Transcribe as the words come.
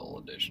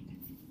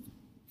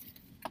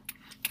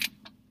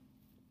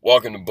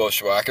Welcome to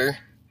Bushwhacker.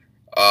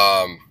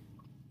 I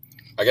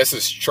guess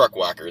it's Truck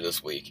Whacker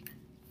this week.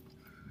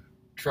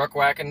 Truck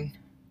whacking?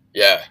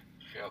 Yeah.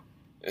 Yep.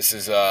 This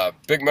is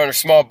Big Motor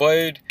Small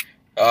Blade.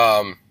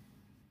 It's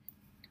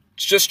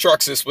just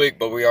trucks this week,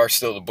 but we are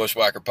still the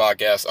Bushwhacker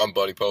podcast. I'm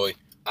Buddy Pulley.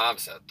 I'm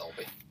Seth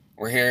Dolby.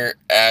 We're here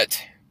at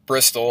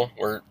Bristol.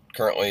 We're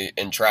currently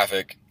in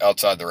traffic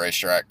outside the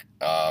racetrack,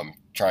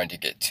 trying to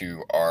get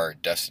to our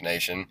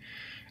destination.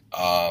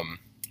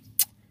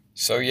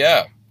 So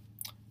yeah,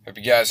 hope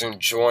you guys are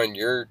enjoying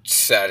your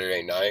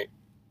Saturday night.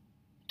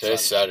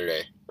 Today's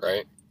Saturday,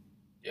 right?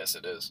 Yes,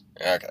 it is.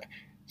 Okay,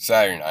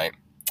 Saturday night,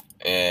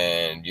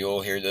 and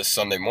you'll hear this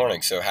Sunday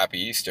morning. So happy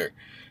Easter.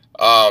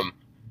 The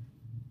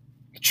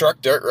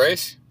truck dirt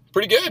race,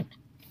 pretty good.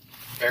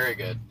 Very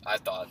good, I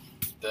thought.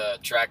 The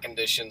track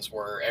conditions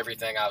were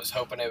everything I was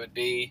hoping it would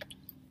be.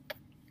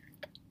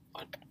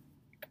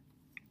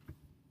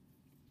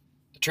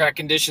 The track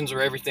conditions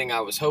were everything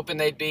I was hoping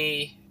they'd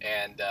be,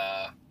 and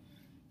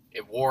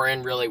it wore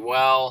in really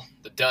well.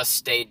 The dust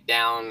stayed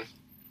down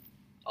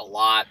a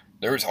lot.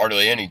 There was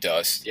hardly any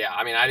dust. Yeah,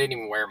 I mean, I didn't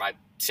even wear my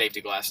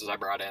safety glasses I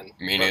brought in.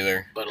 Me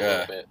neither. But a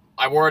little bit.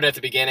 I wore it at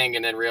the beginning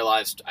and then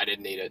realized I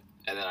didn't need it,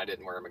 and then I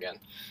didn't wear them again.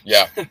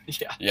 Yeah.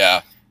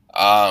 Yeah.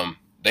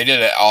 They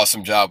did an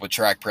awesome job with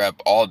track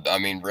prep.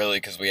 Really,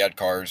 because we had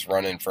cars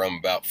running from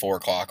about 4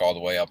 o'clock all the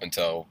way up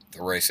until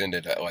the race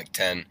ended at like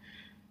 10.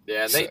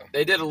 Yeah,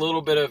 they did a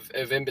little bit of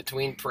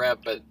in-between prep,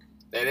 but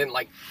they didn't,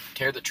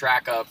 tear the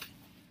track up,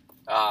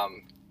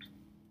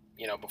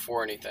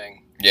 before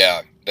anything.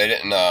 Yeah, they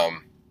didn't,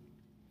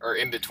 or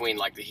in between,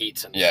 the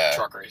heats and yeah, the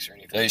truck race or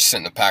anything. They just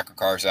sent the Packer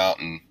cars out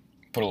and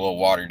put a little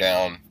water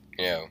down,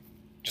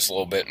 just a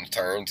little bit in the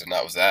turns, and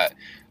that was that.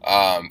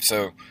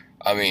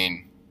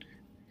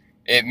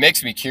 It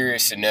makes me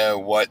curious to know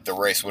what the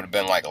race would have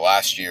been like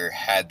last year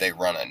had they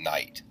run at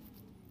night.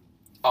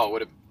 Oh,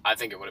 I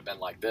think it would have been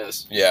like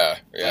this. Yeah.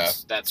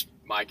 That's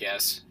my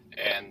guess.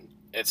 And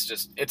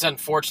it's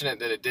unfortunate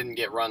that it didn't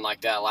get run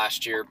like that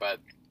last year, but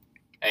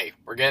hey,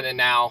 we're getting it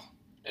now,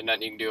 and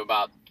nothing you can do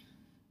about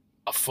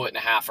a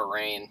 1.5 feet of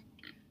rain.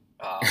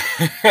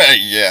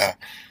 Yeah.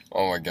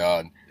 Oh my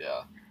God.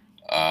 Yeah.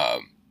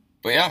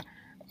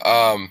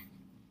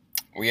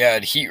 We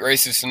had heat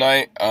races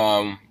tonight.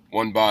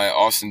 Won by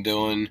Austin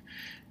Dillon,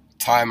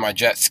 Ty My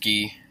Jet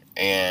Ski,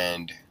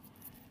 and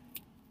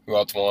who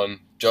else won?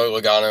 Joey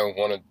Logano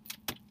won.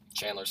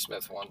 Chandler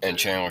Smith won. And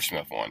Chandler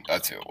Smith won.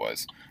 That's who it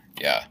was.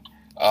 Yeah.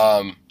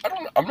 I'm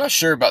not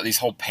sure about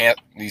these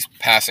these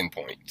passing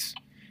points.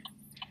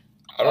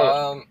 I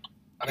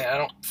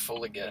don't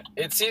fully get it.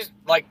 It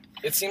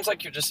seems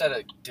like you're just at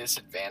a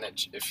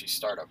disadvantage if you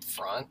start up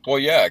front. Well,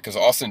 yeah, because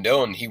Austin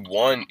Dillon, he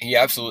won. He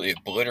absolutely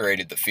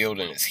obliterated the field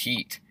in his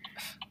heat,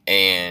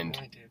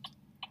 and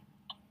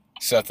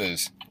Seth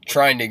is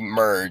trying to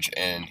merge,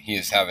 and he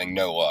is having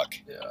no luck.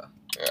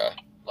 Yeah.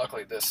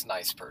 Luckily, this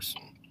nice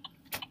person.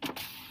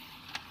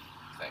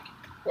 Thank you.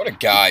 What a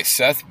guy.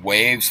 Seth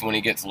waves when he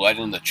gets led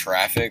into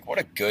traffic. What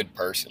a good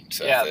person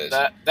Seth is.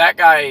 That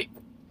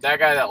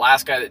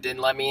last guy that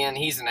didn't let me in,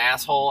 he's an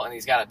asshole, and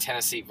he's got a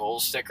Tennessee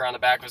Bulls sticker on the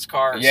back of his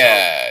car.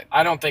 Yeah. So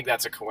I don't think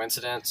that's a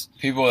coincidence.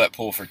 People that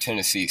pull for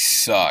Tennessee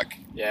suck.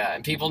 Yeah,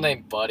 and people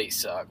named Buddy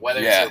suck, whether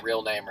it's their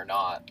real name or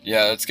not.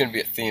 Yeah, that's going to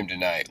be a theme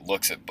tonight.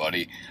 Looks at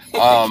Buddy.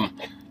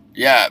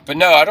 Yeah, but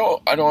no, I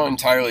don't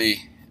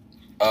entirely,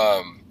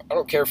 I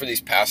don't care for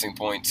these passing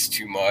points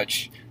too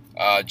much,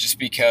 just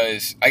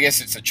because I guess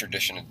it's a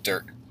tradition of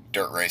dirt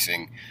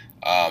racing.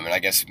 And I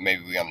guess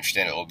maybe we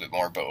understand it a little bit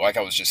more. But like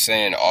I was just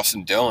saying,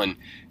 Austin Dillon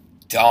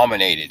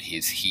dominated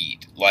his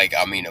heat.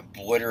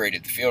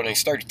 Obliterated the field, and he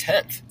started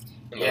 10th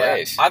in the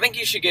race. I think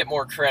you should get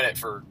more credit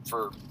for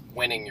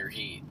winning your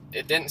heat.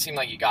 It didn't seem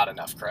like you got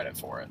enough credit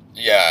for it.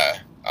 Yeah,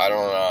 I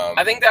don't.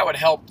 I think that would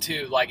help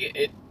too.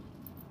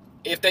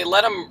 If they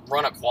let him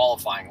run a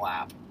qualifying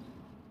lap,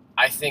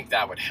 I think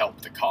that would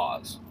help the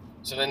cause.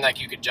 So then,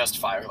 you could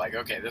justify,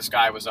 okay, this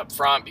guy was up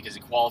front because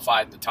he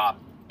qualified in the top,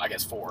 I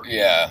guess, 4.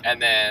 Yeah.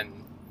 And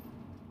then,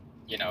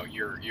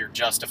 you're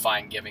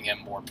justifying giving him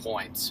more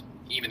points,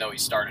 even though he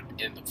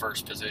started in the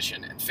first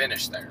position and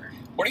finished there.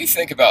 What do you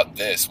think about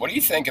this? What do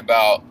you think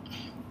about...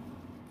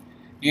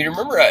 You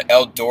remember at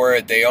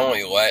Eldora, they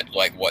only let,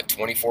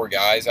 24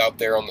 guys out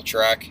there on the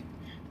track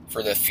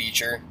for the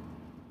feature?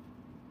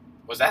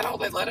 Was that all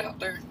they let out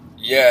there?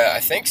 Yeah, I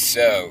think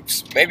so.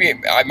 Maybe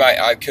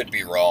I could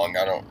be wrong.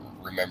 I don't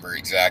remember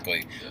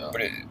exactly. Yeah.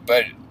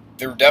 But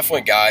there were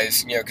definitely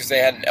guys, because they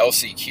had an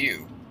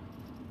LCQ.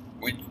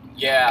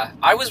 Yeah,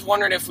 I was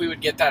wondering if we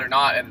would get that or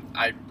not, and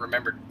I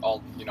remembered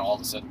all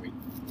of a sudden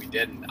we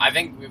didn't. I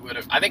think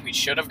we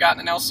should have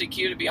gotten an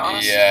LCQ, to be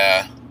honest.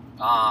 Yeah.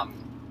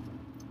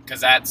 Because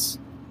that's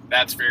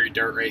very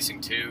dirt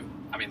racing too.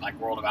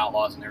 World of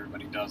Outlaws and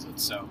everybody does it,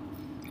 so.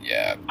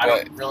 Yeah, I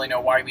don't really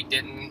know why we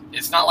didn't.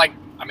 It's not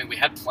we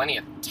had plenty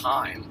of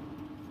time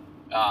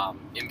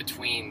in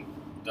between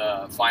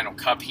the final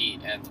cup heat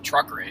and the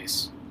truck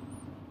race.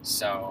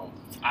 So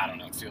I don't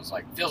know. It feels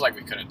like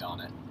we could have done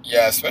it.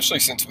 Yeah, especially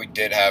since we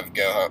did have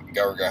go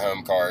or go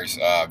home cars.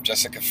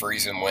 Jessica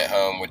Friesen went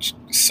home, which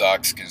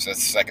sucks because that's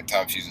the second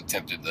time she's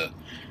attempted the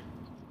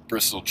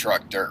Bristol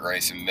truck dirt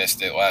race and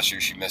missed it. Last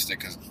year she missed it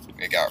because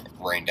it got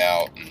rained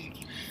out, and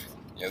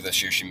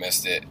this year she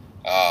missed it.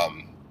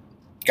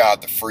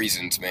 God, the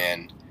Friesens,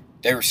 man,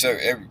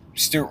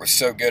 Stewart was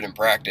so good in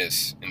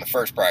practice, in the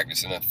first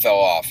practice, and then fell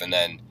off, and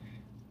then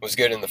was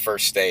good in the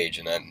first stage,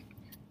 and then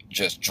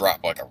just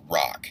dropped like a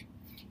rock.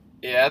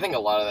 Yeah, I think a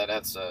lot of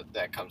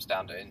that comes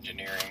down to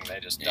engineering. They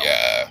just don't.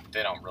 Yeah.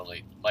 They don't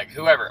really like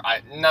whoever.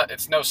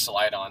 It's no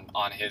slight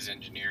on his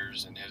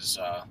engineers and his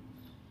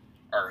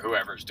or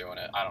whoever's doing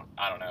it. I don't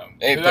know.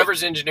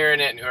 Whoever's engineering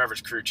it and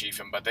whoever's crew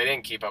chiefing, but they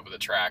didn't keep up with the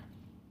track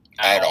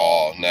at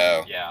all.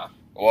 No. Yeah.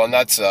 Well, and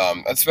that's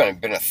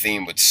been a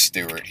theme with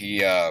Stewart. He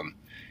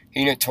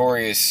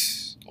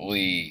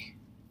notoriously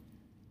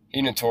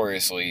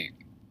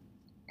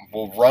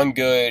will run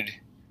good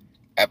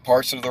at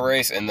parts of the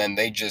race, and then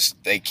they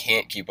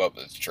can't keep up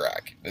with the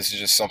track. This is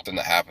just something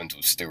that happens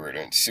with Stewart,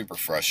 and it's super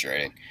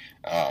frustrating.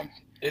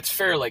 It's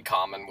fairly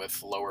common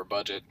with lower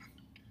budget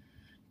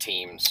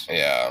teams.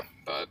 Yeah.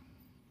 But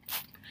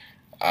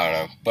I don't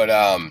know. But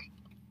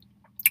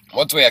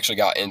once we actually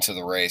got into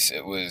the race,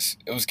 it was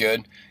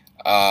good.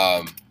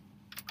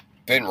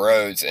 Ben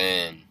Rhodes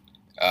and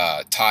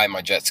Ty,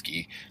 my jet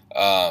ski.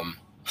 I'm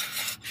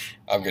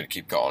gonna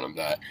keep calling him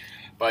that.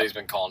 But he's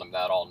been calling him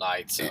that all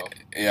night. So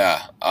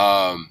yeah.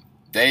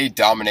 They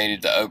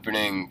dominated the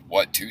opening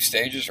 2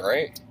 stages,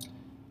 right?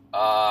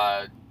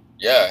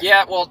 Yeah.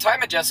 Yeah. Well, Ty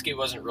Majeski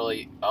wasn't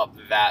really up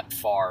that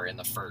far in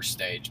the first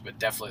stage, but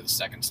definitely the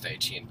second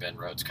stage, he and Ben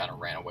Rhodes kind of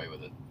ran away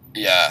with it.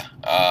 Yeah.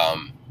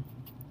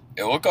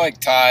 It looked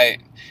like Ty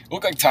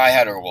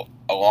had a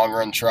long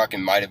run truck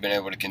and might have been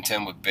able to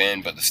contend with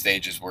Ben, but the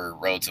stages were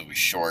relatively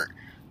short.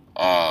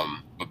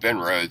 But Ben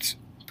Rhodes,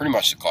 pretty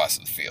much the class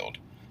of the field.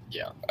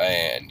 Yeah.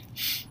 And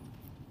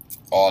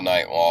all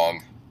night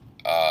long,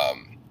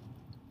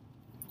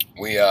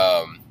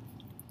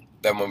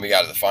 then when we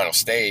got to the final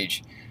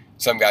stage,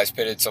 some guys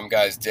pitted, some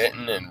guys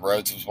didn't, and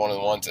Rhodes was one of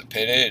the ones that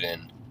pitted,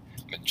 and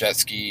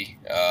Majeski,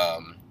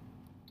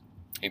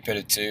 he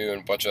pitted too,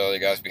 and a bunch of other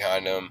guys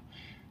behind him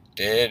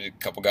did. A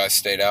couple guys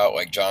stayed out,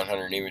 like John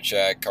Hunter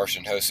Nemechek,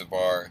 Carson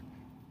Hosevar, a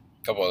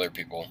couple other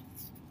people.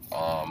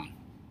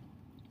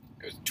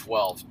 It was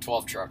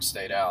 12 trucks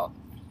stayed out.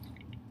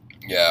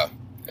 Yeah,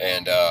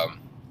 and that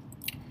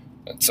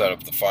set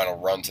up the final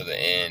run to the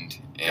end.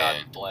 And God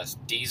bless.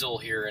 Diesel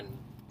here in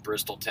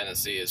Bristol,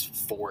 Tennessee is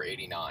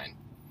 $4.89.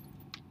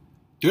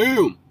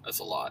 Damn! That's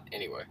a lot.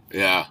 Anyway.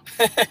 Yeah.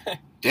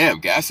 Damn,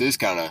 gas is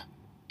kind of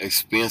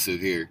expensive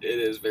here. It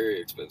is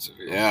very expensive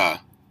here. Yeah.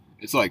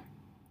 It's like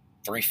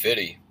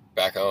 $3.50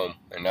 back home,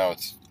 and now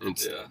it's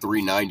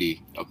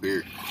 $3.90 up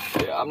here.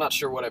 Yeah, I'm not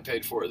sure what I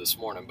paid for it this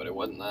morning, but it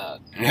wasn't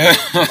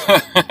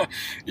that.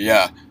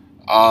 Yeah.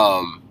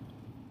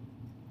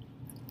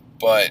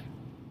 But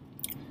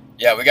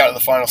yeah, we got to the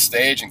final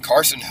stage, and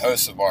Carson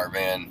Hosevar,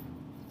 man,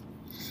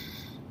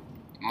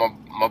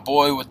 my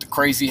boy with the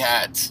crazy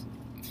hats,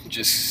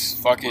 just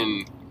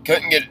fucking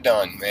couldn't get it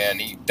done, man.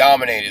 He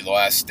dominated the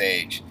last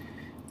stage,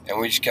 and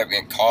we just kept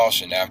getting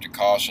caution after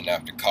caution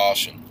after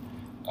caution.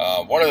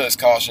 One of those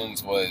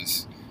cautions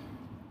was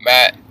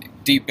Matt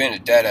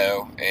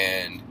DiBenedetto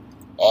and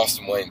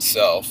Austin Wayne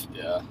Self.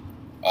 Yeah.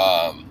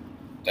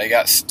 They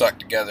got stuck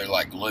together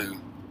like glue.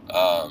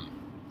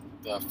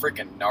 The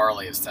freaking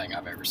gnarliest thing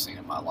I've ever seen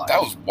in my life.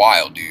 That was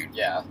wild, dude.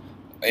 Yeah.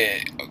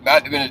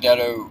 Matt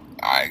DiBenedetto,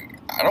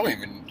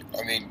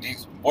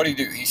 what did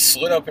he do? He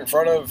slid up in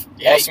front of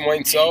Austin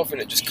Wayne Self,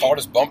 and it just caught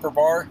his bumper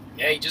bar?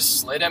 Yeah, he just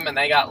slid him, and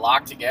they got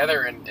locked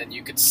together, and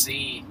you could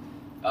see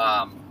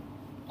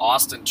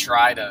Austin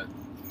tried to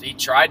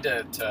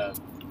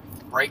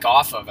break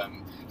off of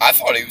him. I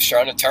thought he was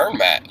trying to turn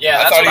Matt.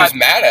 Yeah, I thought he was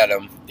mad at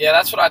him. Yeah,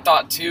 that's what I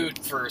thought, too,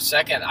 for a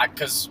second,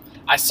 because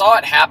I saw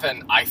it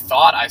happen. I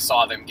thought I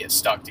saw them get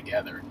stuck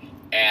together,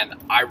 and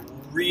I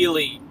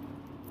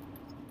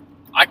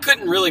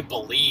couldn't really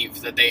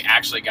believe that they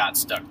actually got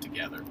stuck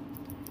together.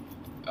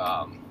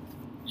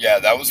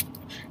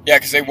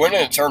 Because they went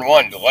into turn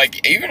one.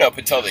 Like, even up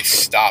until they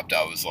stopped,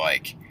 I was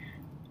like,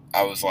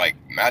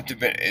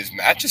 is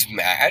Matt just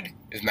mad?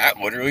 Is Matt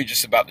literally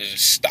just about to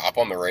just stop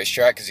on the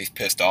racetrack because he's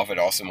pissed off at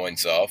Austin Wayne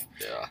Self?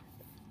 Yeah.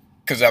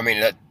 Because,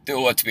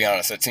 let's be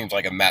honest, that seems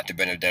like a Matt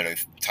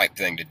DiBenedetto type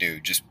thing to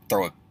do. Just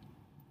throw a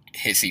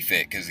hissy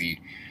fit because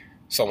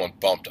someone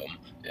bumped him.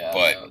 Yeah,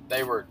 but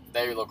they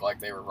looked like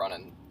they were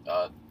running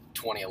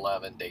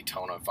 2011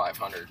 Daytona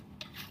 500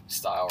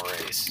 style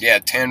race. Yeah,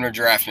 Tanner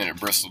drafting at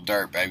Bristol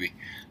Dirt, baby.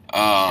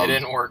 It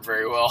didn't work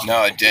very well.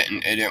 No, it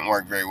didn't. It didn't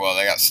work very well.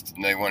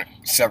 They went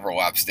several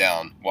laps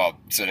down while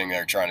sitting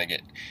there trying to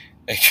get.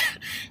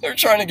 They were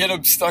trying to get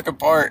them stuck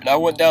apart, and I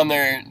went down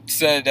there and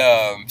said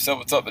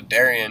what's up with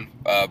Darian,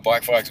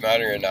 Black Flags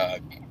Matter, and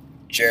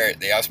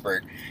Jarrett, the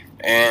iceberg,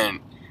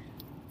 and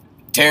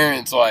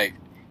Terrence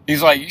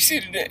he's like, you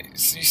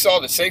saw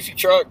the safety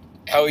truck,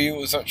 how he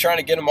was trying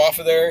to get him off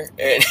of there,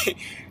 and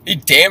He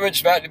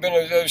damaged Matt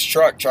DiBenedetto's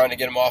truck trying to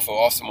get him off of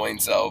Austin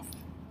Wayne's self.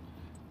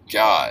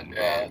 God,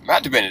 man.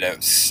 Matt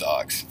DiBenedetto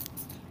sucks.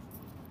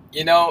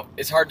 You know,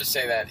 it's hard to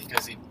say that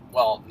because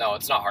well, no,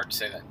 it's not hard to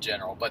say that in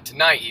general, but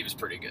tonight he was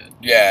pretty good.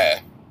 Yeah.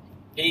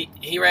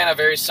 He ran a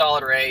very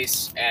solid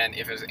race, and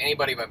if it was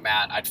anybody but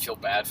Matt, I'd feel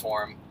bad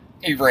for him.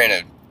 He ran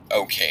an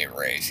okay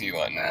race. He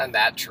wasn't. And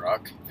that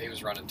truck, he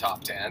was running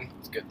top 10.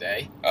 It's a good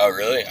day. Oh,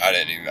 really?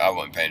 I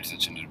wasn't paying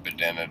attention to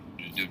Bedena,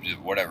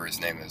 whatever his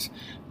name is.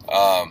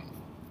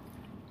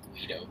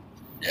 Guido.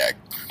 Yeah,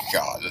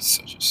 God, that's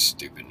such a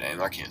stupid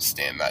name. I can't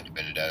stand Matt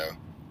DiBenedetto.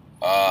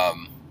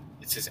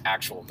 It's his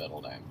actual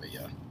middle name, but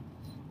yeah.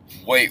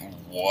 Wait,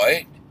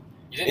 what?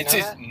 You didn't know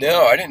that?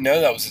 No, I didn't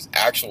know that was his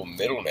actual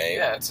middle name.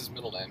 Yeah, it's his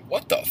middle name.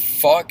 What the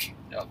fuck?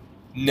 Yep.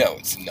 No,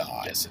 it's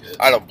not. Yes, it is.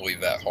 I don't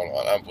believe that. Hold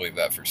on. I don't believe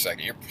that for a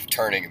second. You're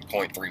turning in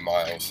 0.3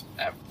 miles.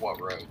 At what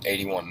road?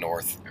 81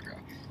 North. Okay.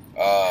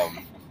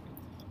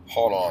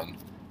 Hold on.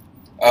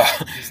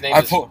 His name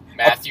is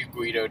Matthew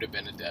Guido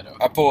DiBenedetto.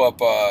 I pull up,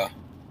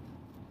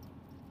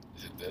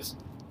 Is it this?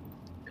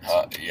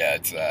 yeah,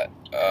 it's that.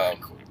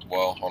 Cool.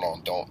 Well, hold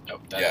on, don't.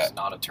 Nope, that is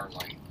not a turn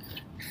lane.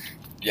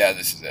 Yeah,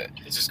 this is it.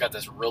 It's just got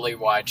this really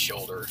wide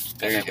shoulder.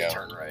 There you go.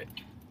 Turn right.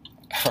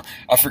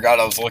 I forgot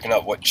I was looking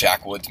up what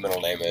Jack Wood's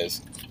middle name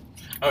is.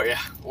 Oh,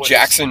 yeah.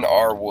 Jackson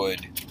R.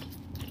 Wood.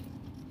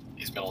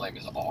 His middle name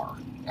is R.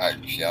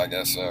 Yeah, I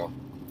guess so.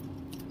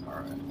 All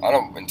right. I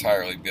don't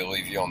entirely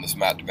believe you on this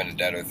Matt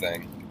DiBenedetto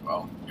thing.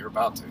 Well, you're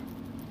about to.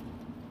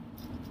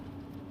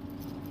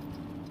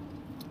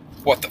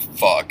 What the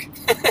fuck?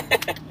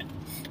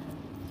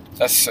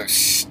 That's so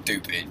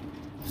stupid.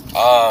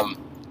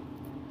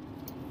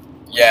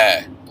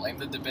 Yeah. Blame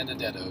the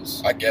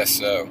DiBenedettos. I guess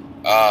so.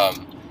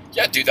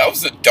 Yeah, dude, that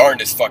was the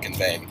darndest fucking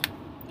thing.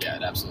 Yeah,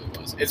 it absolutely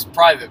was. It's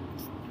probably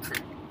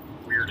the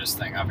weirdest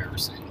thing I've ever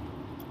seen.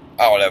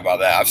 I don't know about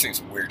that. I've seen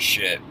some weird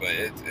shit, but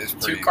it's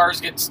pretty... 2 cars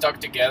get stuck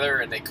together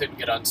and they couldn't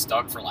get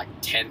unstuck for like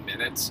 10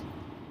 minutes.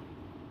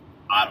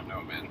 I don't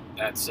know, man.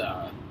 That's,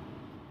 that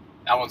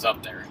one's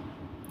up there.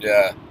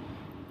 Yeah.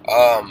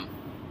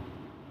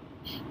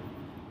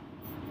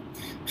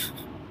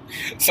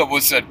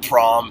 Someone said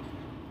prom.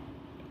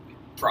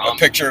 A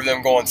picture of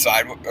them going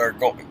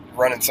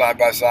running side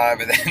by side,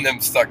 but then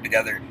them stuck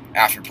together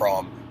after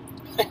prom.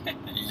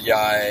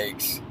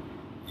 Yikes.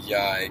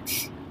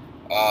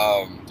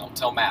 Don't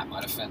tell Matt,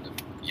 might offend him.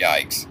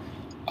 Yikes.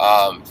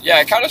 Yeah,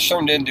 it kind of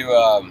turned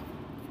into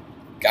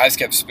guys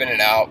kept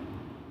spinning out.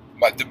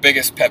 But the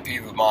biggest pet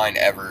peeve of mine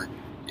ever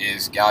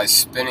is guys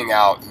spinning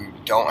out who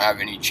don't have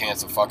any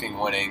chance of fucking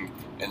winning,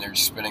 and they're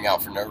just spinning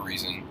out for no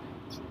reason.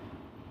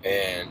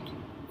 And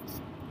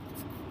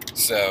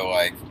so,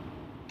 like,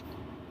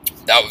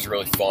 that was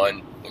really fun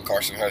when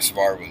Carson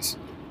Hocevar was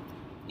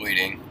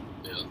leading.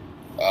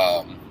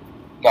 Yeah.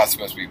 Not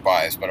supposed to be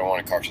biased, but I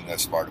wanted Carson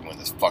Hocevar to win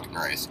this fucking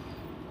race.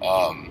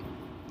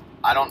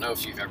 I don't know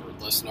if you've ever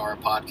listened to our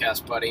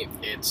podcast, buddy.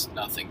 It's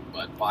nothing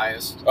but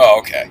biased. Oh,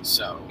 okay.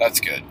 So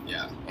that's good.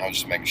 Yeah. I was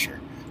just making sure.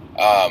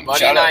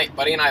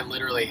 Buddy and I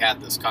literally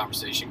had this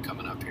conversation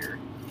coming up here.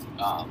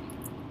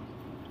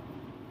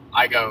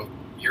 I go,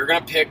 you're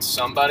gonna pick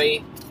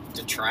somebody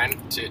to try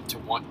and to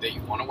want that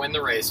you want to win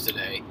the race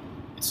today.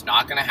 It's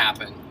not gonna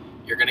happen.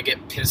 You're gonna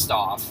get pissed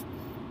off.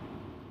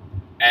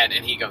 And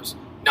he goes,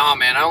 nah,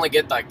 man, I only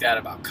get like that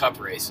about cup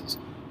races.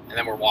 And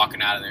then we're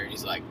walking out of there, and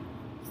he's like,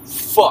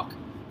 fuck.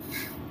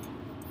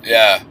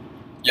 Yeah.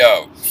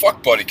 Yo,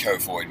 fuck Buddy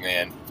Kofoid,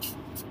 man.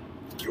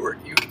 You were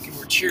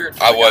cheering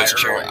for I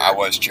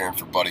was cheering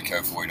for Buddy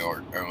Kofoid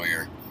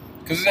earlier.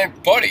 Because his name's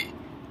Buddy.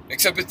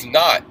 Except it's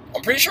not.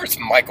 I'm pretty sure it's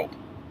Michael.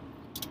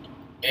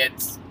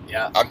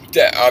 Yeah.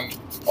 I'm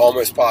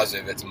almost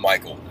positive it's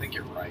Michael. I think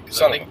you're right.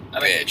 Son I of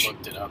a think bitch. we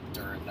looked it up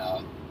during...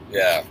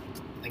 Yeah.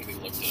 I think we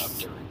looked it up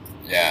during...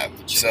 Yeah.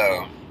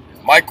 So,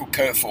 Michael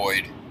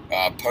Kofoid,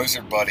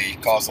 poser Buddy,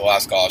 calls the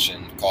last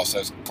caution, calls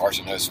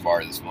Carson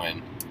Hocevar this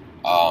win.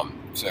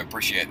 So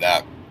appreciate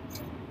that.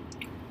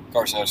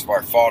 Carson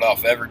Hocevar fought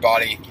off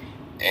everybody,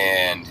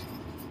 and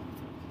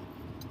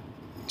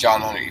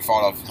John Hunter, he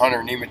fought off Hunter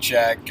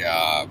Nemechek.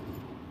 I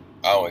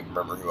don't even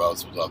remember who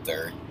else was up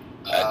there.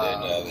 I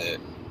didn't know that.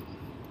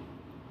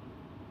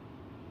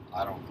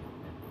 I don't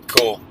remember.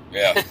 Cool.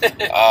 Yeah.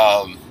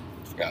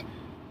 Yeah.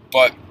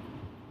 But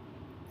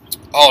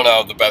all in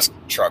all, the best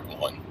truck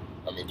won.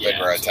 I mean, Big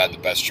Red's had the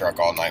best truck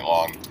all night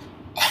long.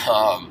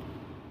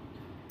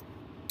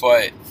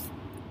 But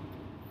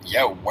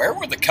yeah, where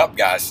were the Cup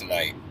guys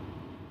tonight?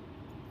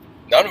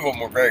 None of them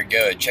were very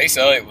good. Chase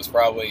Elliott was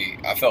probably,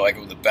 I felt like it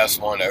was the best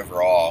one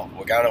overall.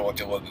 Logano looked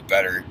a little bit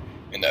better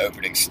in the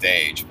opening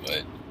stage,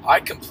 but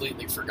I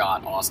completely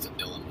forgot Austin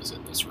Dillon was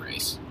in this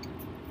race.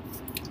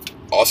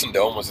 Austin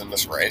Dillon was in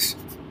this race?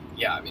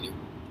 Yeah, I mean,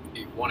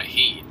 he won a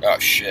heat. Oh,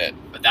 shit.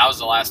 But that was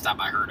the last time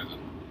I heard of him.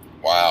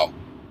 Wow.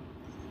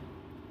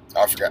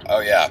 I forgot. Oh,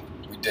 yeah.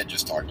 We did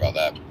just talk about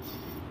that.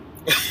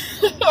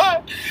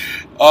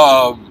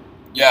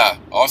 Yeah,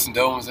 Austin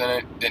Dillon was in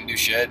it. Didn't do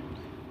shit.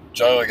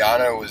 Joey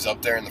Logano was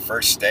up there in the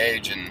first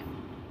stage, and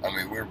I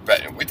mean,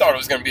 we thought it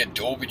was going to be a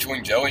duel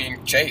between Joey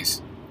and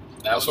Chase.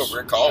 That's what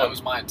we're calling. That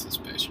was my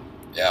anticipation.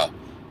 Yeah,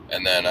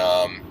 and then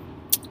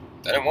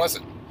it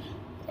wasn't.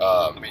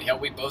 I mean, hell,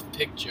 we both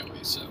picked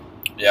Joey, so.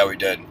 Yeah, we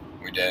did.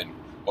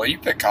 Well, you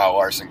picked Kyle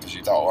Larson because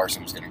you thought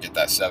Larson was going to get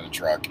that 7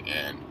 truck,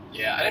 and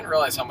yeah, I didn't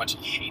realize how much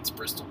he hates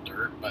Bristol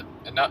dirt, but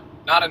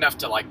not enough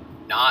to like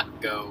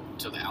not go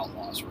to the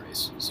Outlaws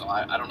race. So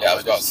I don't know. Yeah, I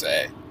was about to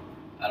say.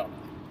 I don't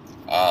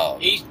know.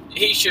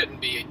 He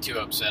shouldn't be too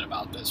upset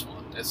about this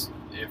one.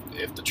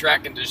 If the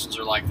track conditions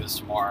are like this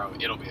tomorrow,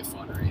 it'll be a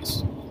fun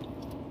race.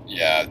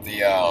 Yeah,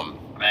 I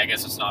mean, I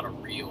guess it's not a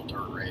real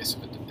dirt race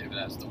if it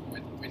has the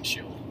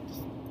windshield,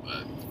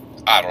 but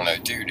I don't know,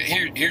 dude.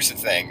 Here's the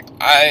thing.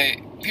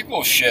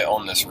 People shit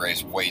on this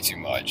race way too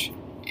much.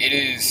 It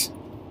is,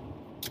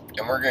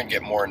 and we're gonna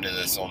get more into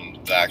this on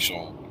the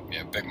actual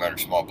big motor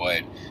small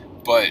blade,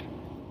 but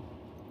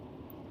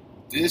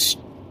it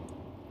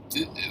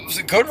was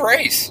a good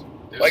race.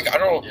 Like I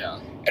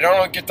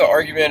don't get the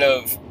argument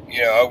of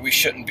we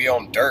shouldn't be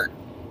on dirt.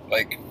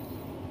 Like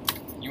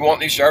you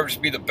want these drivers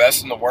to be the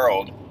best in the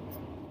world,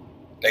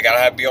 they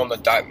gotta be on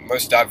the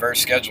most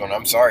diverse schedule. And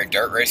I'm sorry,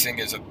 dirt racing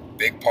is a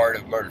big part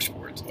of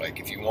motorsports. Like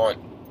if you want.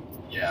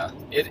 Yeah,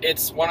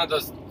 it's one of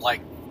those,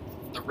 like,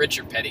 the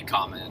Richard Petty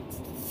comment,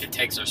 it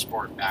takes our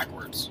sport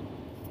backwards.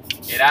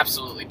 It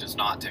absolutely does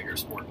not take our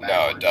sport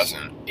backwards. No, it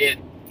doesn't. It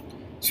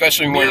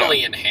especially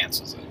merely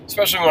enhances it.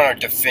 Especially when our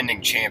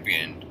defending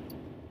champion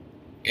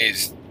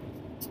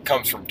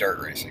comes from dirt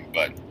racing.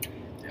 But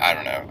yeah. I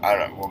don't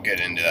know. We'll get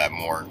into that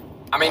more.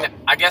 I mean,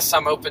 I guess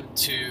I'm open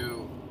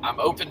to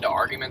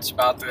arguments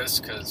about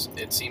this because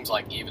it seems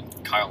like even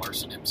Kyle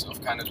Larson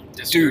himself kind of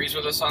disagrees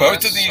with us on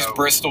both this. Both of these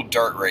Bristol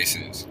dirt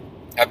races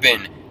have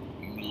been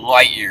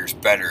light years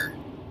better.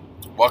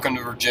 Welcome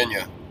to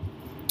Virginia,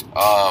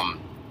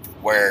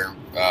 where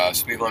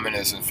speed limit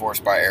is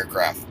enforced by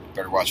aircraft.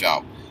 Better watch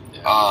out.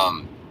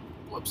 Yeah.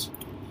 Whoops.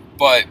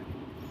 But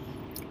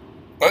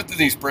both of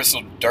these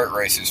Bristol dirt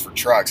races for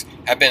trucks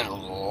have been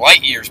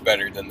light years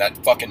better than that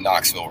fucking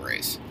Knoxville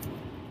race.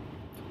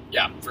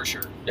 Yeah, for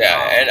sure.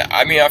 Yeah, and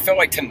I mean, I feel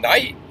like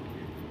tonight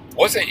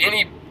wasn't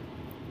any.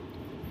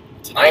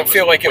 I don't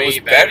feel like it was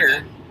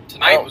better.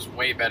 Tonight was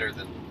way better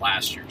than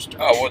last year's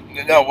dirt. Oh well,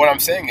 no. What I'm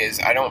saying is,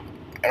 I don't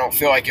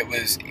feel like it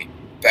was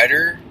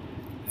better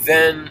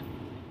than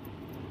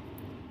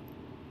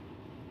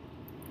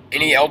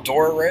any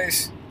Eldora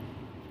race,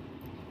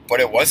 but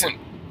it wasn't.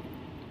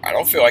 I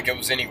don't feel like it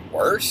was any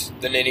worse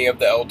than any of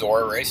the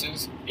Eldora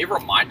races. It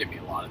reminded me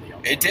a lot of the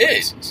Eldora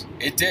races.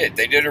 It did.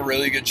 They did a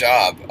really good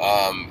job.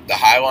 The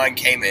high line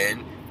came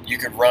in. You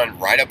could run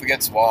right up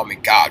against the wall. I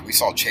mean, God, we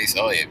saw Chase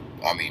Elliott.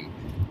 I mean,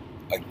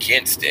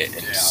 against it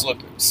and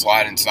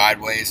sliding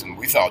sideways, and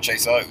we thought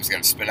Chase Elliott was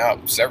going to spin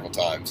out several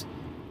times.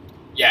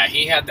 Yeah,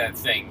 he had that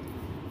thing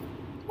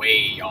way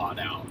yawed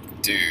out.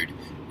 Dude,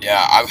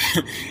 yeah, I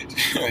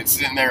was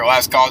sitting there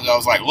last caution. I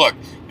was like, look,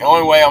 the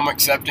only way I'm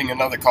accepting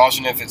another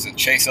caution if it's a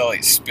Chase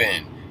Elliott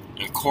spin.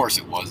 And of course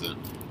it wasn't.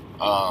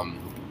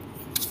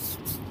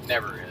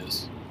 Never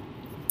is.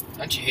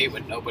 Don't you hate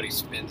when nobody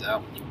spins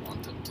out when you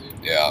want them to?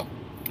 Yeah.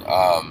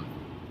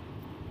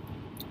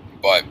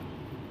 But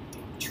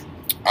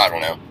I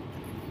don't know.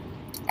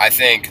 I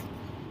think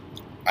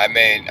I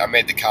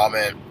made the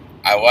comment.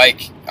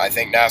 I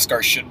think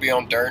NASCAR should be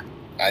on dirt.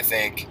 I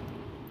think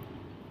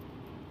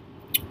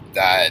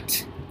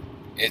that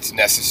it's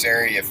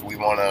necessary if we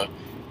want to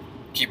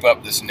keep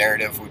up this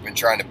narrative we've been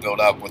trying to build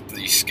up with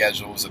these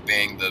schedules of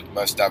being the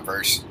most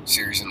diverse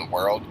series in the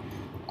world.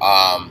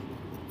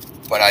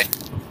 But I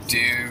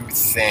do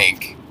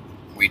think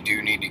we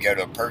do need to go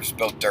to a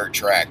purpose-built dirt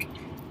track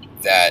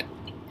that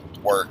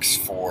works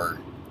for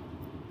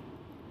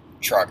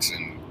trucks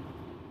and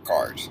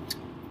cars.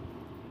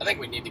 I think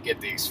we need to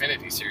get the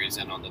Xfinity Series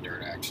in on the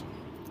dirt action.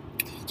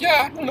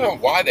 Yeah, I don't know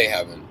why they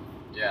haven't.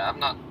 Yeah, I'm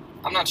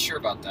not sure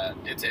about that.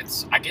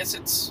 I guess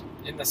it's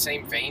in the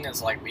same vein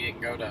as like we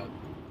didn't go to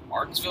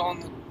Martinsville in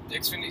the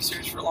Xfinity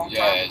Series for a long time.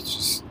 Yeah,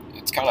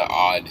 it's kind of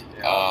odd.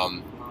 Yeah,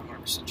 I'm not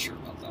 100% sure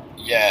about that one.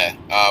 Yeah,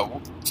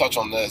 we'll touch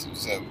on this.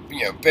 So,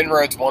 Ben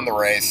Rhodes won the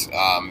race.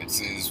 It's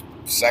his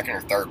second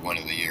or third win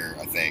of the year,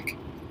 I think.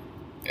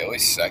 At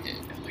least second.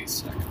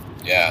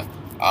 Yeah.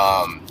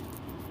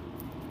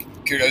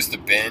 Kudos to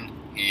Ben.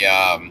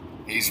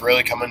 He's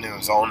really come into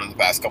his own in the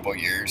past couple of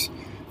years.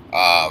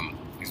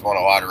 He's won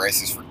a lot of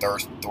races for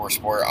Thor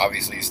Sport.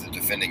 Obviously, he's the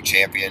defending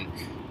champion.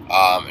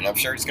 And I'm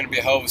sure it's going to be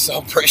a hell of a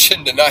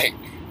celebration tonight.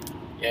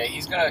 Yeah,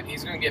 he's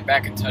gonna get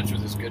back in touch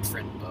with his good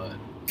friend Bud.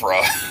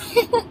 Bro.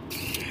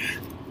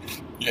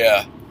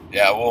 Yeah.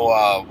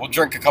 We'll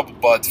drink a couple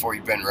Buds for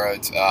you, Ben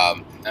Rhodes.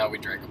 No, we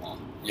drank them all.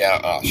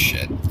 Yeah. Oh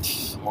shit.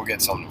 We'll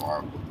get some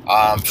tomorrow.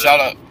 Shout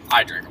out.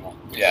 I drank them all.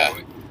 Yeah.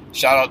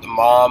 Shout out to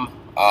Mom.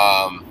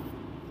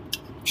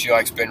 She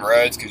likes Ben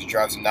Rhodes because he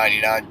drives a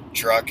 99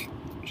 truck,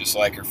 just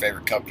like her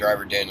favorite Cup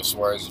driver, Daniel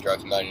Suarez, who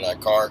drives a 99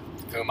 car.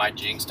 Whom I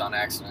jinxed on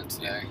accident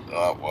today.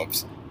 Oh,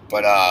 whoops.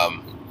 But,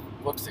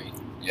 whoopsie.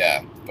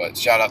 Yeah, but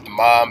shout out to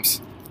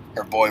Moms.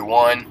 Her boy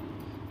won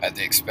at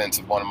the expense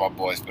of one of my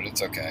boys, but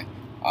it's okay.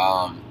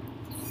 But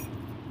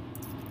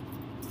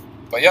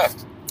yeah.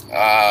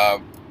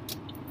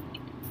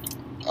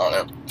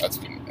 don't know. That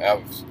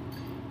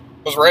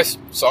was a race.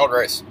 Solid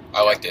race.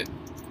 I liked it.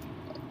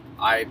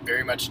 I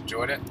very much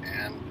enjoyed it,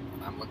 and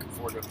I'm looking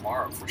forward to it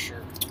tomorrow for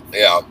sure.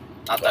 Yeah.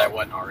 Not that I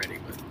wasn't already,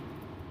 but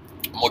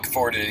I'm looking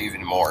forward to it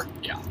even more.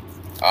 Yeah.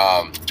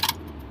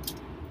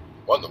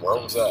 What in the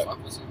world was that?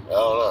 What was it? I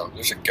don't know.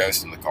 There's a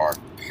ghost in the car.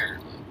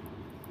 Apparently.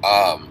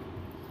 I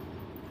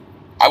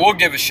will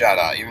give a shout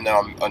out, even though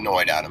I'm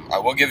annoyed at him. I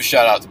will give a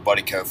shout out to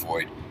Buddy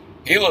Kofoid.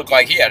 He looked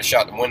like he had a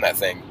shot to win that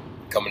thing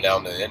coming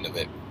down to the end of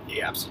it. He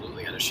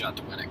absolutely had a shot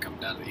to win it coming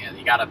down to the end.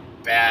 He got a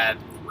bad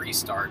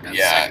restart in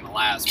Yeah. second to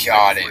last.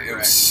 God, it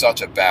was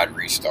such a bad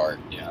restart.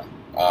 Yeah.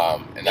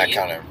 And that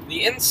kind of...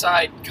 The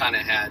inside kind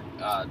of had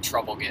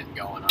trouble getting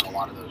going on a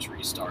lot of those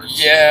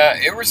restarts. Yeah,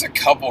 it was a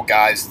couple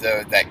guys,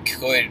 though, that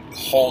could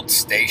hold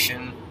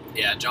station.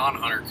 Yeah, John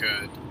Hunter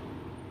could.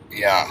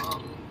 Yeah,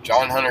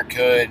 John Hunter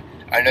could.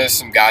 I know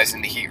some guys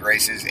in the heat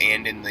races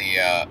and in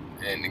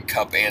the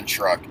Cup and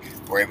Truck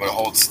were able to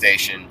hold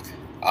station.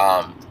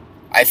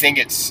 I think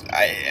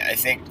I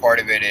think part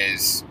of it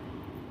is,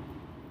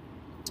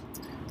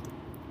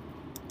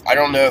 I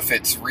don't know if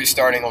it's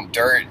restarting on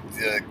dirt.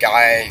 The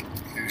guy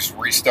who's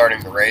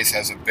restarting the race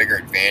has a bigger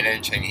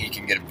advantage and he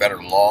can get a better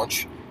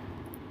launch.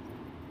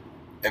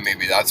 And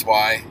maybe that's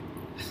why.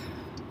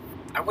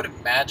 I would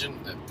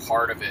imagine that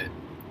part of it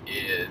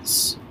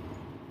is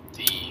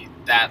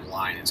that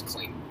line is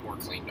more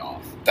cleaned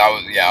off.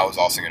 I was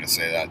also going to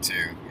say that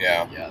too.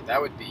 Yeah. Yeah,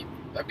 that'd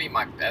be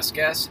my best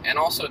guess. And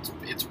also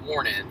it's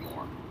worn in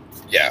more.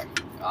 Yeah.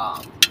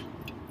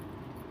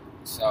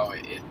 So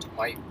it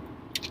might,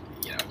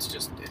 it's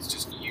just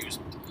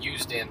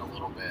used in a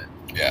little bit.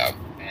 Yeah.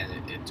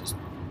 And it just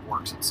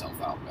works itself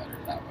out better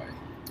that way.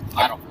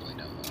 I don't really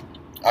know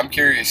though. I'm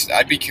curious.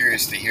 I'd be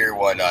curious to hear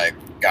what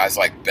guys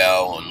like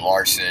Bell and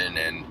Larson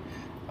and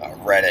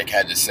Reddick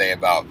had to say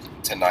about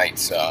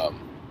tonight's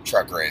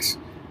truck race.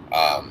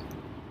 But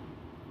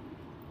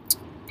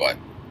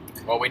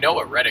we know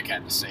what Reddick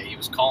had to say. He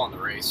was calling the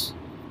race.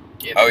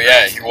 He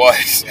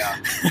was. Yeah.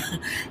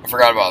 I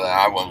forgot about that.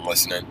 I wasn't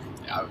listening.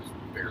 Yeah, I was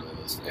barely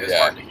listening. It was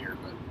hard to hear,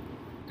 but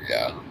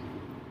yeah.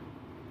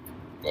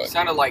 It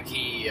sounded like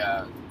he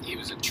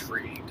was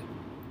intrigued.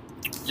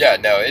 Yeah,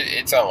 no,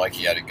 it sounded like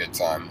he had a good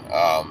time.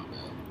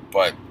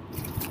 But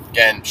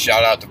again,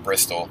 shout out to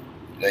Bristol.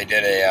 They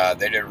did a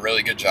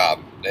really good job.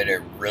 They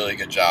did a really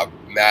good job.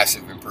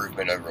 Massive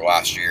improvement over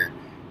last year.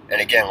 And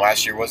again,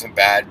 last year wasn't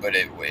bad, but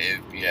they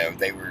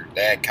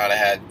had kind of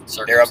had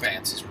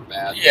circumstances were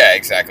bad. Yeah,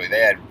 exactly. They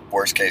had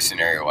worst case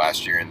scenario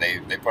last year, and they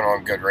put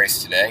on a good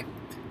race tonight.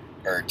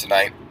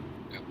 Yep.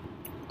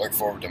 Look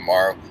forward to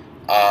tomorrow.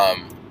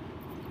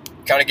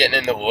 Kind of getting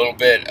into a little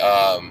bit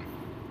of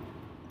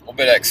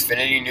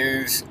Xfinity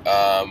news.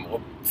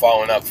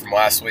 Following up from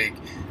last week.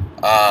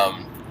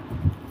 I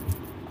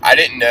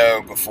didn't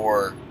know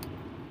before,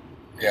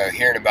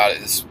 hearing about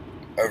it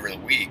over the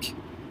week,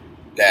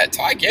 that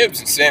Ty Gibbs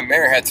and Sam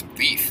Mayer had some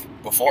beef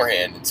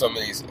beforehand in some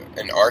of these,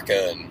 in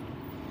ARCA and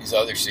these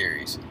other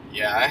series.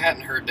 Yeah, I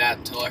hadn't heard that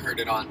until I heard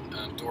it on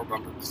Door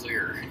Bumper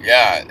Clear.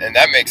 Yeah, and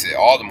that makes it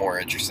all the more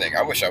interesting.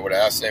 I wish I would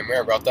have asked Sam Mayer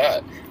about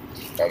that.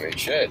 I mean,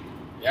 shit.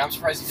 Yeah, I'm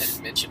surprised he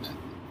didn't mention it,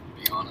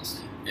 to be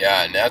honest.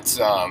 Yeah, and that's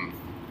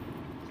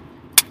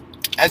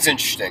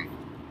interesting.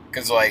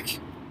 Because,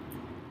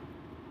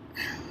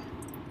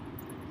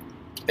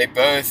 they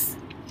both...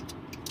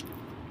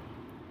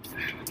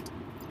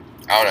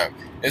 I don't know.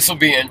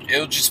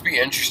 It'll just be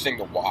interesting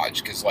to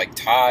watch because,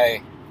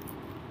 Ty.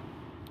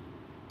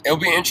 It'll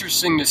be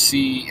interesting to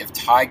see if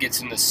Ty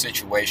gets in this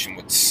situation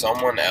with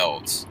someone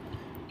else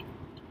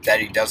that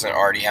he doesn't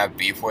already have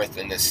beef with,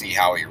 and to see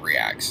how he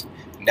reacts.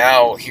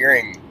 Now,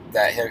 hearing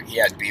that he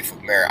had beef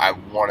with Mayer, I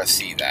want to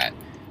see that.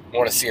 I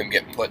want to see him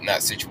get put in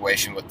that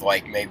situation with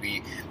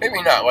maybe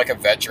not like a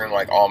veteran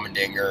like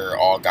Allmendinger or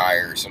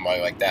Allgaier or somebody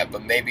like that,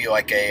 but maybe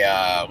like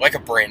a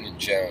Brandon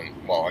Jones.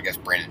 Well, I guess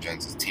Brandon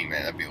Jones is a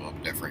teammate. That'd be a little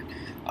different.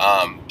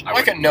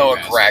 Like a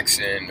Noah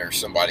Gregson or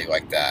somebody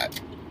like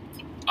that.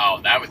 Oh,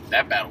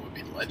 that battle would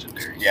be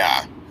legendary.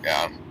 Yeah.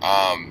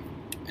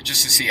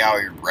 Just to see how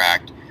he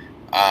react.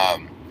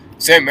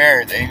 Sam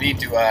Mayer, they need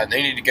to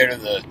go to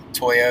the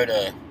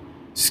Toyota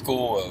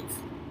school of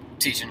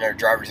teaching their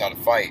drivers how to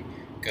fight,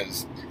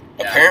 because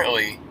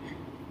apparently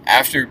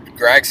after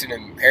Gregson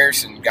and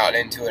Harrison got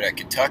into it at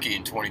Kentucky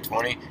in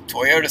 2020,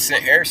 Toyota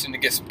sent Harrison to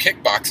get some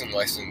kickboxing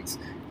lessons.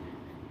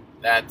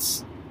 That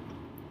to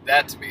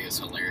me is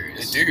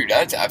hilarious. Dude,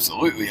 that's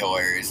absolutely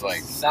hilarious.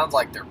 Sounds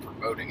like they're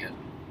promoting it.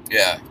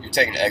 Yeah, you're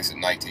taking exit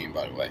 19,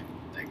 by the way.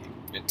 Thank you.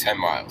 In 10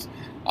 miles.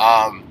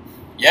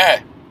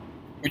 Yeah.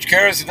 Which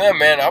cares to them,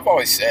 man. I've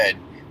always said,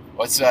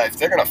 if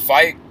they're gonna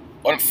fight,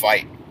 let them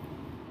fight.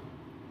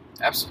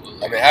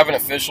 Absolutely. I mean, have an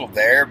official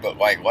there, but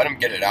let them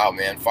get it out,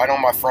 man. Fight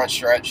on my front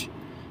stretch,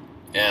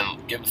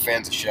 and give the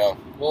fans a show.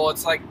 Well,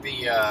 it's like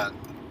the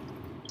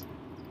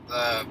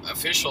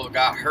official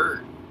got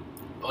hurt.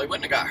 Well, he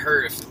wouldn't have got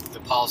hurt if the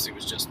policy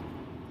was just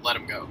let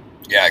him go.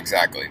 Yeah,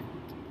 exactly.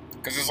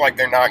 Because it's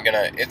they're not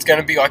gonna. It's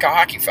gonna be like a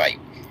hockey fight.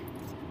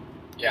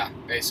 Yeah,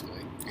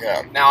 basically.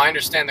 Yeah. Now, I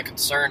understand the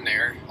concern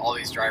there. All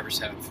these drivers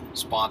have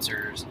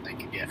sponsors, and they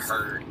can get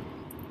hurt.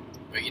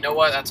 But you know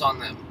what? That's on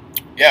them.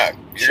 Yeah,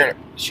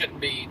 Shouldn't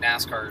be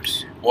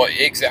NASCAR's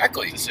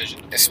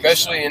decision.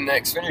 Especially in the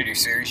Xfinity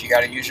Series, you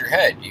got to use your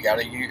head. You got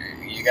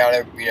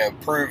to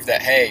prove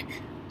that, hey,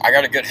 I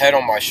got a good head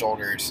on my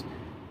shoulders.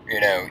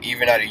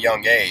 Even at a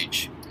young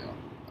age.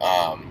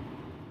 Yeah.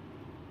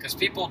 Because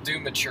people do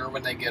mature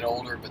when they get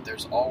older, but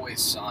there's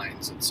always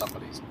signs that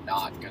somebody's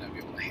not going to be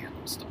able to handle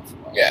stuff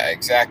well. Yeah,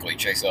 exactly,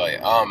 Chase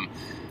Elliott.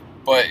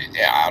 But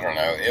yeah, I don't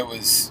know. It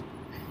was.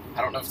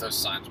 I don't know if those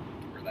signs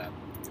were that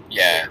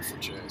clear for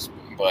Chase,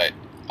 but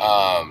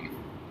I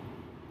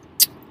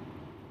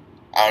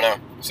don't know.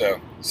 So,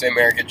 Sam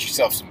Mayer, get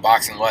yourself some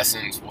boxing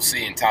lessons. We'll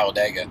see you in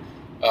Talladega.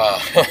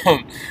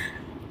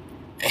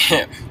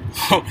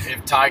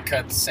 If Ty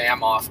cuts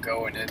Sam off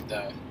going into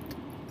the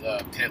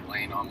pit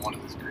lane on one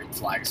of his green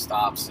flag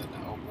stops, and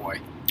oh boy,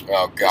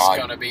 oh god,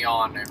 it's gonna be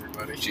on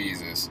everybody.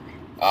 Jesus,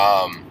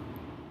 I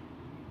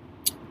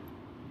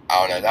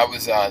don't know. That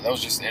was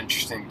just an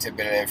interesting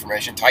tidbit of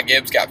information. Ty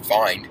Gibbs got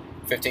fined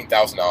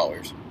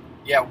 $15,000.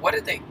 Yeah, what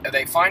did they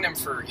fined him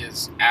for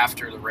his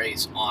after the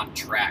race on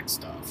track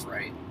stuff,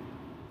 right?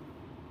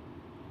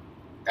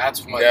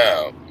 That's what.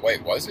 No,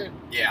 wait, was it?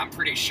 Yeah, I'm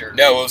pretty sure.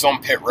 No, it was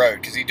on pit road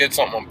because he did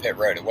something on pit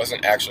road. It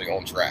wasn't actually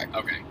on track.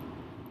 Okay,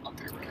 on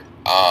pit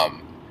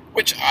road.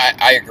 Which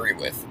I agree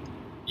with.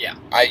 Yeah.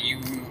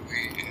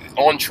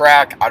 On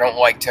track, I don't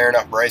like tearing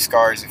up race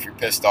cars if you're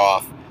pissed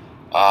off.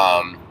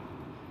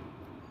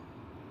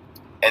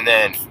 And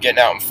then getting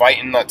out and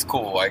fighting, that's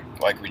cool,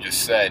 like we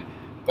just said.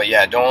 But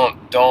yeah, don't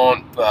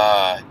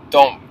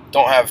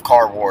have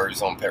car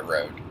wars on pit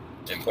road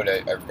and put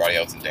everybody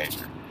else in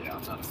danger. Yeah,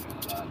 I'm not a fan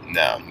of that.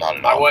 No, not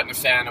at all. I wasn't a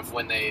fan of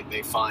when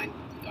they fined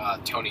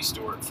Tony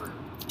Stewart for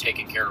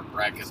taking care of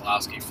Brad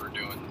Keselowski for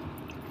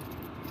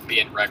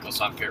being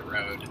reckless on pit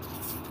road.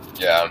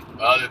 Yeah.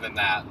 But other than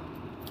that,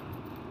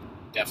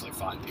 definitely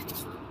fine people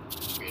for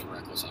being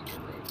reckless on pit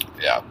road.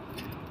 Yeah,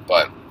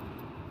 but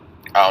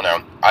I don't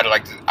know. I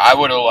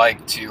would have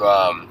liked to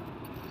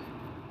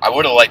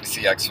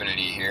see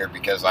Xfinity here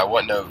because I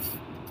wouldn't have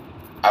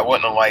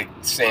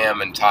liked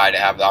Sam and Ty to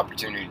have the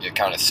opportunity to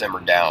kind of simmer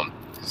down.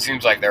 It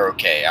seems like they're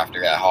okay after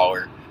that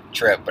hauler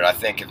trip, but I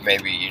think if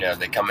maybe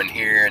they come in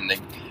here and they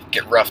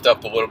get roughed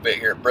up a little bit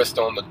here at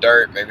Bristol in the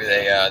dirt, maybe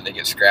they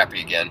get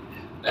scrappy again.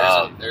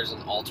 There's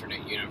an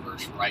alternate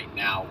universe right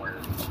now where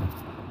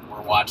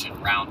we're watching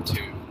round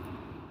 2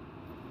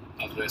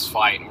 of this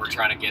fight, and we're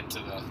trying to get to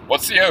the.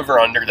 What's the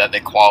over/under that they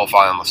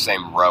qualify on the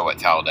same row at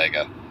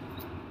Talladega?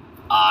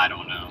 I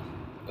don't know.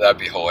 That'd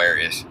be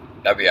hilarious.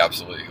 That'd be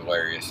absolutely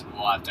hilarious.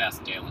 We'll have to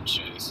ask Dale and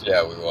Chase.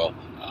 Yeah, we will.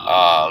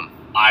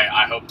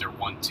 I hope they're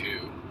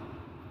 1-2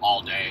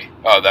 all day.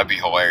 Oh, that'd be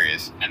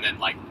hilarious. And then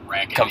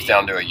wreck. Comes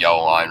down to a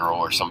yellow line rule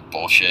or some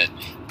bullshit.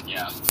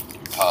 Yeah.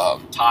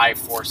 Ty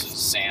forces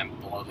Sam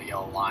below the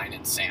yellow line,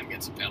 and Sam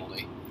gets a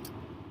penalty.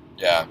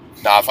 Yeah.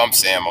 Nah, if I'm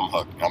Sam,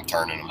 I'm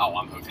turning him. Oh,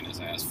 I'm hooking his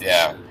ass for sure.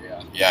 Yeah.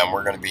 Yeah, and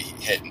we're gonna be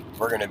hitting.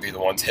 We're gonna be the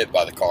ones hit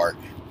by the car.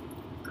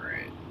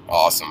 Great.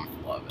 Awesome.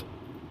 Love it.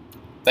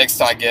 Thanks,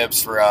 Ty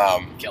Gibbs, for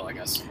killing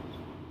us.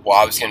 Well,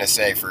 I was gonna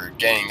say for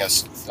getting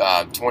us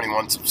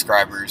 21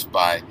 subscribers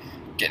by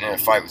getting in a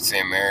fight with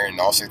Sam Mayer, and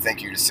also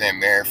thank you to Sam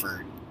Mayer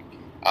for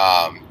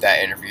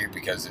that interview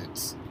because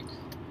it's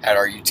had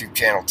our YouTube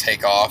channel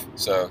take off.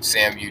 So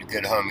Sam, you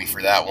good homie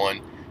for that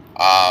one.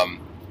 I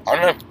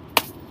don't know.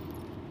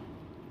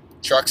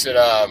 Trucks at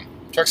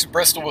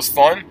Bristol was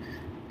fun.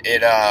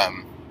 It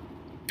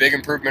big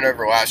improvement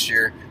over last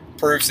year.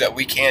 Proves that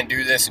we can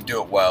do this and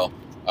do it well,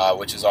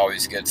 which is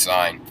always a good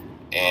sign.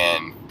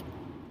 And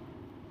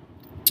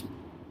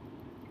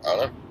I don't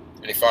know.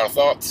 Any final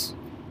thoughts?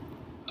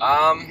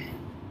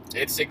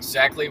 It's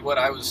exactly what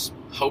I was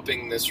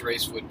hoping this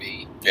race would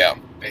be. Yeah.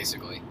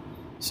 Basically.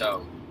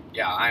 So,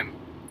 yeah, I'm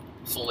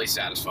fully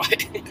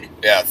satisfied.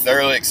 Yeah,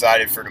 thoroughly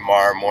excited for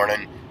tomorrow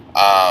morning.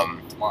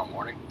 Tomorrow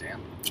morning?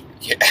 Damn.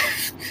 Yeah.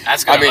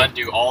 That's going to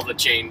undo all the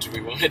change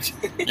we wanted.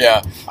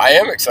 Yeah, I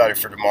am excited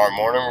for tomorrow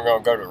morning. We're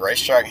going to go to the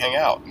racetrack and hang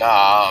out.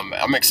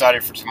 I'm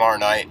excited for tomorrow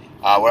night.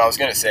 What I was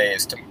going to say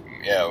is,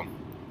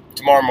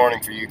 tomorrow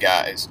morning for you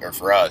guys, or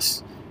for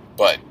us,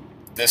 but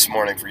this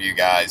morning for you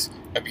guys.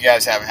 Hope you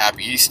guys have a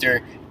happy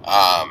Easter,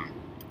 and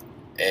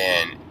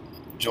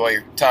enjoy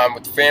your time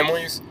with the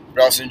families,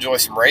 but also enjoy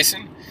some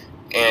racing.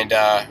 And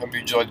hope you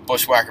enjoyed the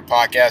Bushwhacker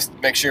podcast.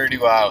 Make sure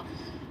to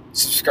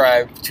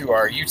subscribe to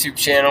our YouTube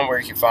channel where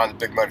you can find the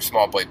Big Motor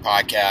Small Blade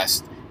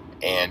podcast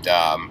and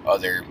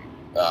other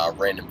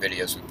random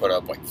videos we put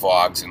up, like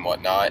vlogs and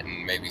whatnot,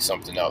 and maybe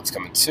something else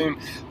coming soon.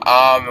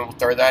 And we'll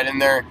throw that in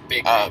there.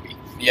 Big maybe.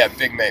 Yeah,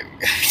 big maybe.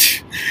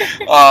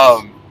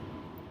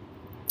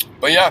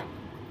 But yeah,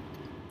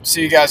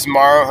 see you guys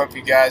tomorrow. Hope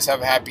you guys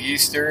have a happy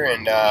Easter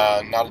and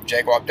not a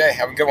Jaguar day.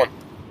 Have a good one.